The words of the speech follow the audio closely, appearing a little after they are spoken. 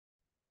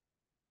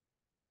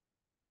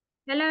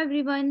Hello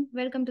everyone,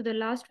 welcome to the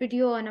last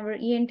video on our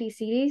ENT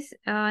series.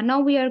 Now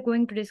we are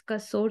going to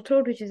discuss sore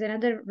throat, which is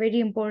another very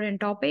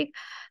important topic.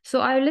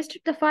 So I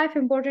listed the 5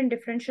 important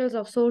differentials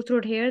of sore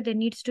throat here that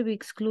needs to be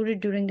excluded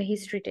during the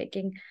history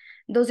taking.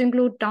 Those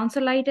include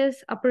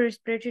tonsillitis, upper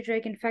respiratory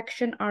tract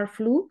infection or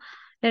flu,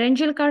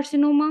 laryngeal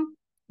carcinoma,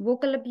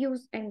 vocal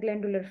abuse, and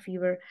glandular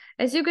fever.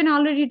 As you can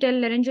already tell,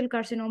 laryngeal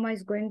carcinoma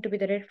is going to be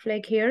the red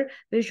flag here,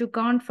 which you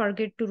can't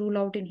forget to rule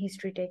out in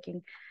history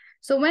taking.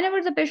 So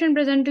whenever the patient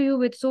present to you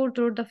with sore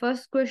throat, the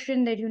first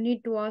question that you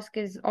need to ask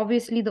is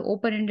obviously the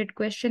open-ended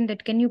question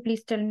that can you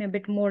please tell me a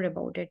bit more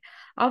about it.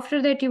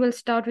 After that, you will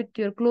start with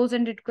your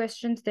close-ended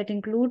questions that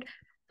include,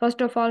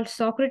 first of all,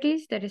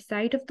 Socrates, that is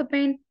site of the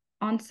pain,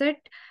 onset,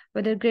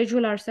 whether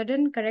gradual or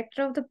sudden,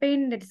 character of the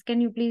pain, that is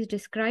can you please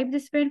describe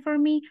this pain for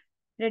me,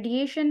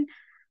 radiation.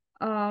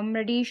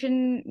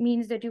 Radiation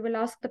means that you will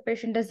ask the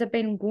patient, does the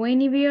pain go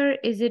anywhere?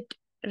 Is it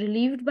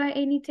relieved by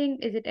anything?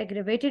 Is it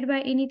aggravated by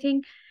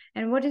anything?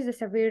 And what is the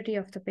severity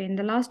of the pain?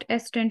 The last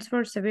S stands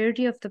for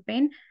severity of the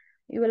pain.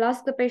 You will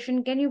ask the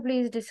patient, can you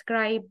please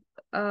describe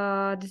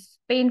this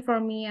pain for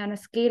me on a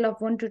scale of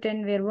 1 to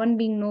 10, where 1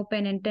 being no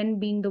pain and 10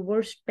 being the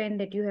worst pain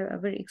that you have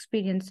ever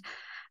experienced.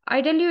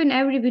 I tell you in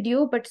every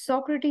video, but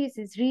Socrates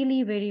is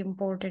really very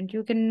important.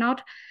 You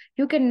cannot,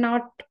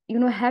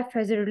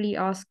 haphazardly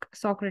ask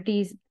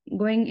Socrates,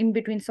 going in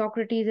between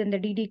Socrates and the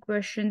DD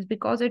questions,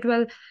 because it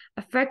will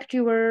affect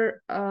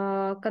your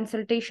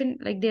consultation.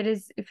 Like there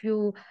is, if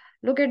you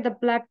look at the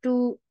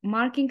plab2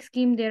 marking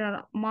scheme, there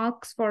are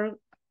marks for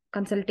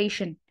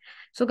consultation.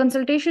 So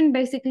consultation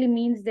basically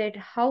means that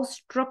how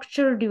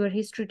structured your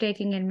history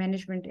taking and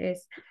management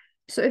is.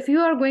 So if you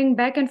are going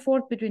back and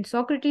forth between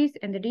Socrates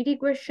and the DT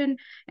question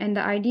and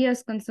the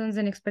ideas, concerns,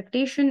 and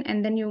expectation,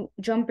 and then you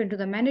jump into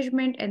the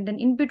management, and then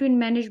in between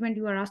management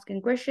you are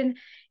asking question,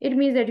 it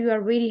means that you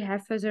are very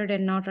haphazard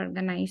and not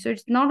organized. So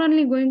it's not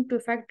only going to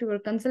affect your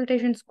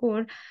consultation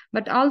score,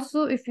 but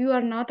also if you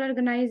are not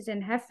organized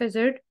and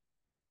haphazard,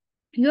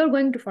 you are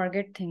going to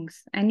forget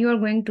things and you are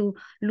going to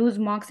lose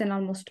marks in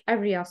almost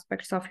every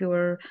aspects of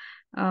your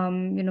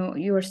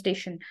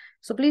station.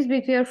 So please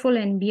be careful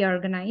and be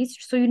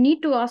organized. So you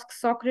need to ask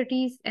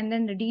Socrates and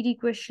then the DD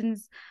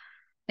questions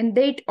in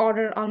that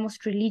order,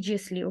 almost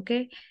religiously.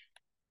 Okay.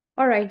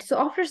 All right. So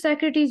after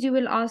Socrates, you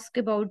will ask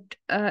about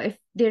if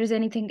there is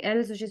anything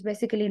else, which is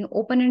basically an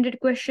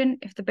open-ended question.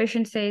 If the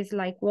patient says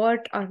like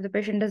what, or if the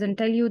patient doesn't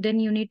tell you, then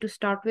you need to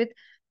start with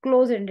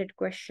close-ended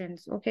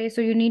questions. Okay. So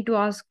you need to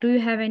ask, do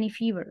you have any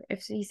fever?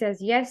 If he says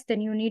yes,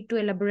 then you need to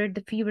elaborate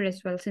the fever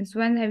as well. Since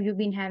when have you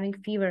been having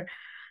fever?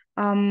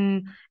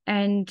 And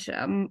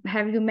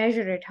have you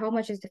measured it? How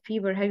much is the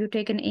fever? Have you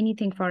taken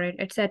anything for it,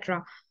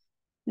 etc.?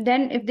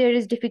 Then if there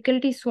is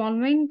difficulty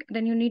swallowing,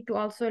 then you need to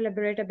also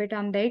elaborate a bit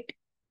on that.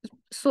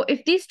 So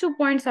if these 2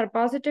 points are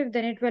positive,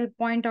 then it will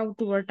point out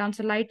toward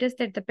tonsillitis,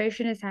 that the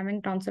patient is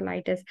having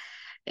tonsillitis.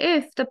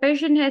 If the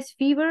patient has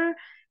fever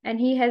and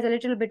he has a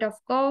little bit of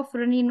cough,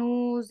 runny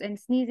nose, and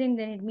sneezing,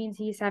 then it means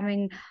he is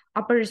having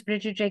upper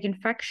respiratory tract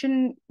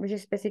infection, which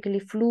is basically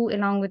flu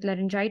along with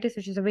laryngitis,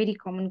 which is a very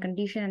common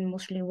condition and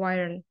mostly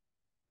viral.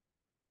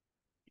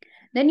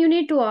 Then you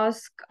need to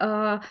ask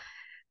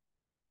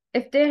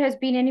if there has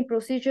been any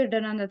procedure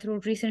done on the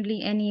throat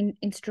recently, any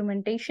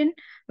instrumentation,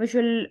 which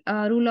will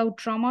rule out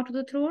trauma to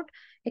the throat.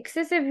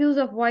 Excessive use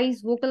of voice,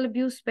 vocal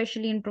abuse,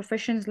 especially in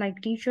professions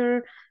like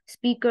teacher,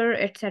 speaker,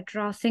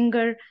 etc.,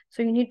 singer.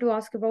 So you need to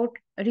ask about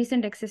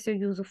recent excessive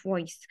use of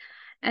voice.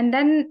 And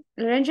then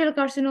laryngeal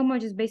carcinoma,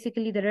 which is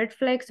basically the red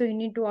flag. So you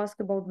need to ask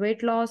about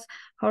weight loss,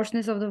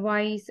 hoarseness of the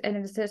voice, and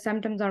if the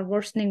symptoms are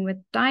worsening with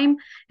time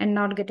and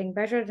not getting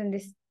better, then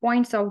this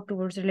points out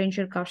towards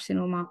laryngeal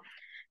carcinoma.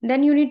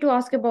 Then you need to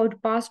ask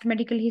about past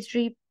medical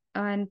history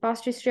and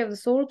past history of the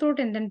sore throat,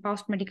 and then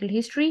past medical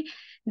history.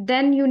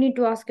 Then you need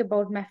to ask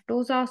about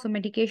meftosa, so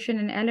medication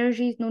and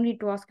allergies. No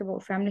need to ask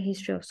about family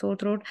history of sore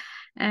throat.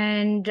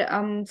 And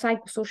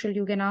psychosocial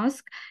you can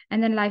ask.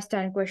 And then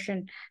lifestyle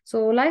question.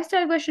 So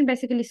lifestyle question,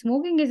 basically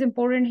smoking is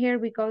important here,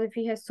 because if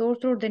he has sore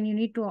throat, then you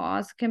need to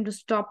ask him to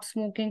stop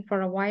smoking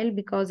for a while,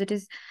 because it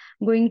is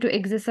going to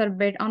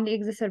only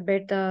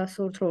exacerbate the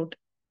sore throat.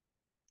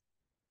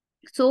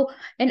 So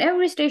in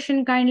every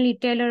station, kindly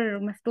tailor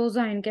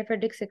meftosa and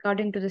caphetics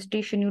according to the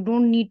station. You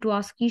don't need to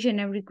ask each and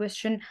every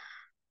question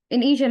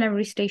in each and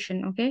every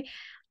station, okay?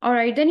 All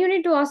right, then you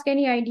need to ask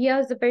any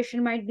ideas the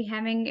patient might be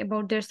having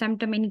about their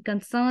symptom, any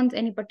concerns,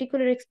 any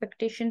particular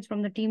expectations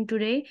from the team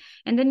today,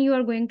 and then you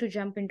are going to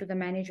jump into the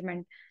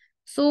management.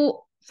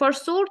 So for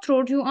sore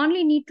throat, you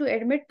only need to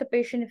admit the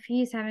patient if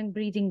he is having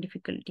breathing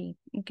difficulty,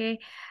 okay,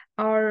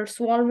 or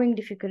swallowing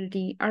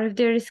difficulty, or if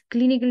there is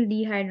clinical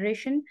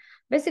dehydration.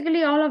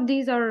 Basically, all of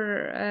these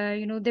are,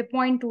 they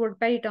point toward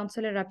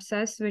peritonsillar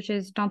abscess, which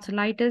is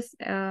tonsillitis,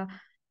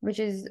 which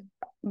is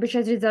which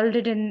has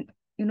resulted in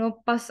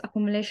pus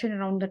accumulation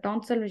around the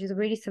tonsil, which is a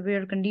very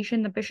severe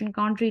condition. The patient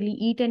can't really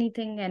eat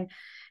anything, and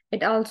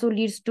it also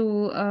leads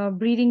to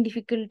breathing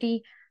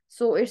difficulty.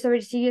 So it's a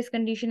very serious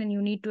condition and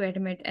you need to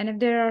admit. And if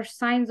there are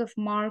signs of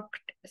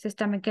marked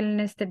systemic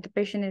illness, that the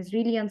patient is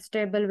really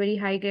unstable, very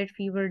high grade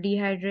fever,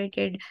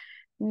 dehydrated,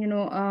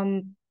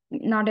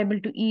 not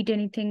able to eat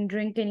anything,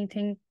 drink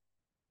anything,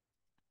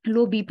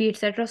 low BP,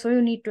 etc. So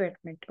you need to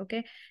admit.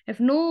 Okay. If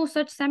no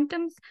such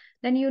symptoms,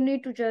 then you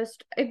need to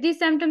just, if these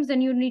symptoms,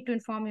 then you need to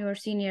inform your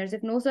seniors.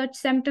 If no such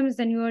symptoms,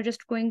 then you are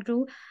just going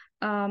to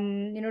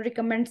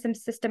recommend some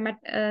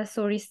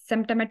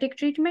symptomatic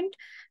treatment.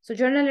 So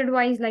general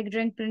advice like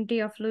drink plenty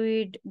of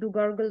fluid, do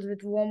gargles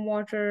with warm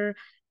water,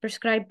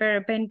 prescribe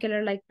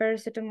painkiller like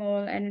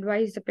paracetamol, and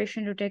advise the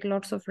patient to take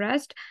lots of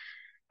rest.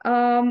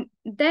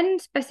 Then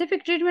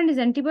specific treatment is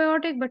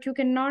antibiotic, but you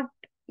cannot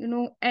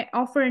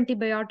offer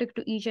antibiotic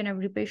to each and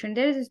every patient.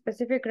 There is a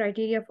specific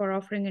criteria for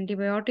offering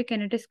antibiotic,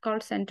 and it is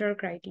called center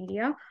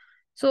criteria.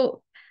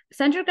 So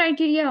center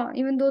criteria,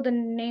 even though the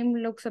name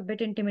looks a bit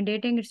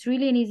intimidating, it's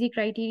really an easy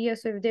criteria.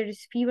 So if there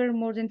is fever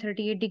more than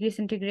 38 degrees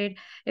centigrade,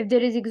 if there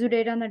is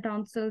exudate on the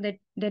tonsil,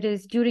 that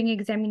is during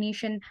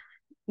examination,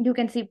 you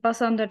can see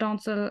pus on the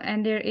tonsil,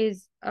 and there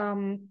is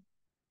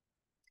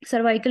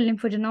cervical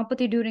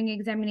lymphadenopathy during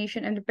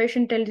examination, and the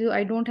patient tells you,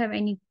 I don't have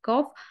any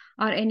cough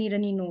or any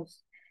runny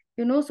nose.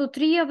 So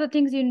three of the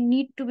things you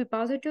need to be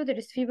positive: there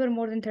is fever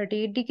more than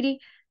 38 degree,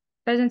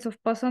 presence of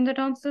pus on the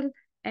tonsil,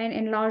 and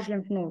enlarged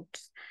lymph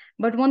nodes.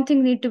 But one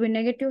thing need to be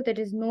negative, that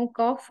is no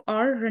cough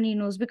or runny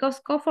nose,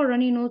 because cough or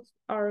runny nose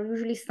are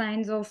usually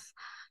signs of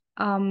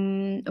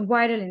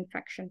viral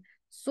infection.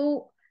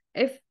 So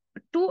if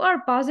two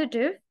are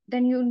positive,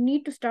 then you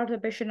need to start the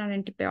patient on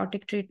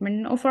antibiotic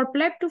treatment. Now, for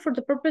plab2, for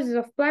the purposes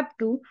of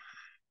plab2,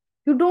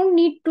 you don't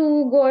need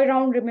to go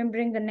around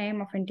remembering the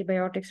name of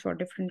antibiotics for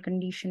different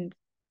conditions,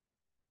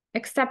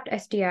 except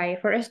STI.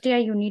 For STI,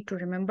 you need to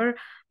remember,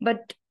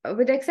 but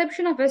with the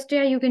exception of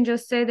STI, you can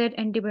just say that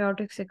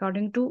antibiotics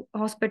according to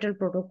hospital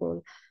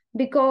protocol.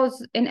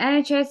 Because in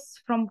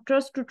NHS, from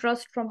trust to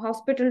trust, from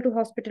hospital to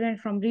hospital, and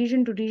from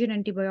region to region,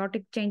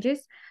 antibiotic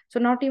changes. So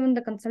not even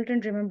the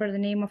consultant remember the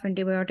name of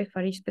antibiotic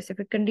for each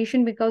specific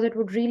condition, because it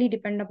would really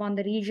depend upon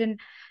the region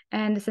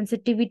and the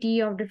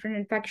sensitivity of different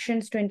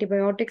infections to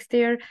antibiotics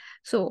there.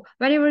 So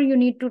whenever you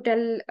need to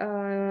tell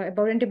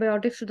about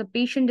antibiotics to the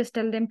patient, just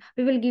tell them,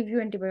 we will give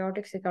you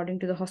antibiotics according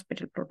to the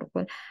hospital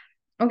protocol.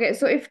 Okay,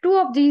 so if two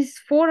of these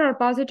four are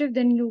positive,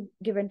 then you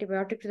give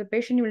antibiotic to the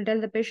patient. You will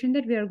tell the patient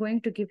that we are going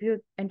to give you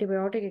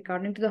antibiotic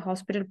according to the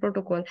hospital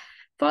protocol.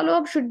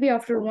 Follow-up should be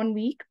after 1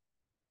 week.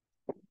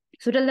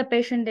 So tell the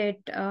patient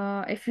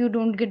that if you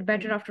don't get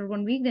better after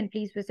 1 week, then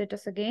please visit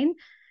us again.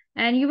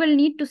 And you will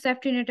need to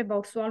safety net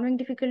about swallowing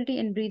difficulty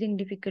and breathing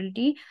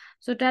difficulty.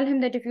 So tell him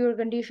that if your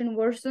condition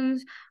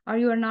worsens, or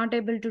you are not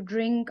able to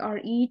drink or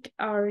eat,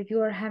 or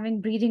you are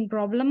having breathing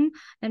problem,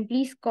 then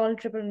please call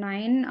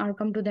 999 or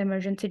come to the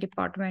emergency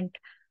department.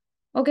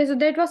 Okay, so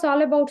that was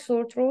all about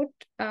sore throat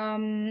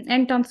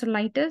and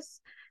tonsillitis.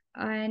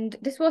 And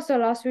this was the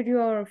last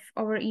video of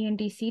our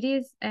ENT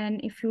series. And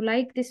if you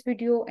like this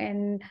video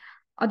and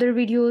other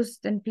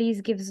videos, then please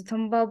give us a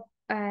thumbs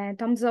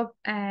up,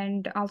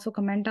 and also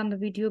comment on the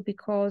video,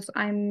 because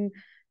I'm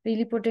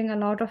really putting a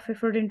lot of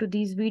effort into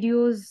these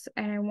videos,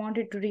 and I want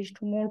it to reach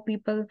to more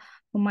people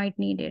who might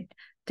need it.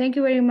 Thank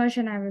you very much,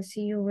 and I will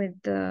see you with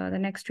the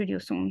next video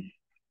soon.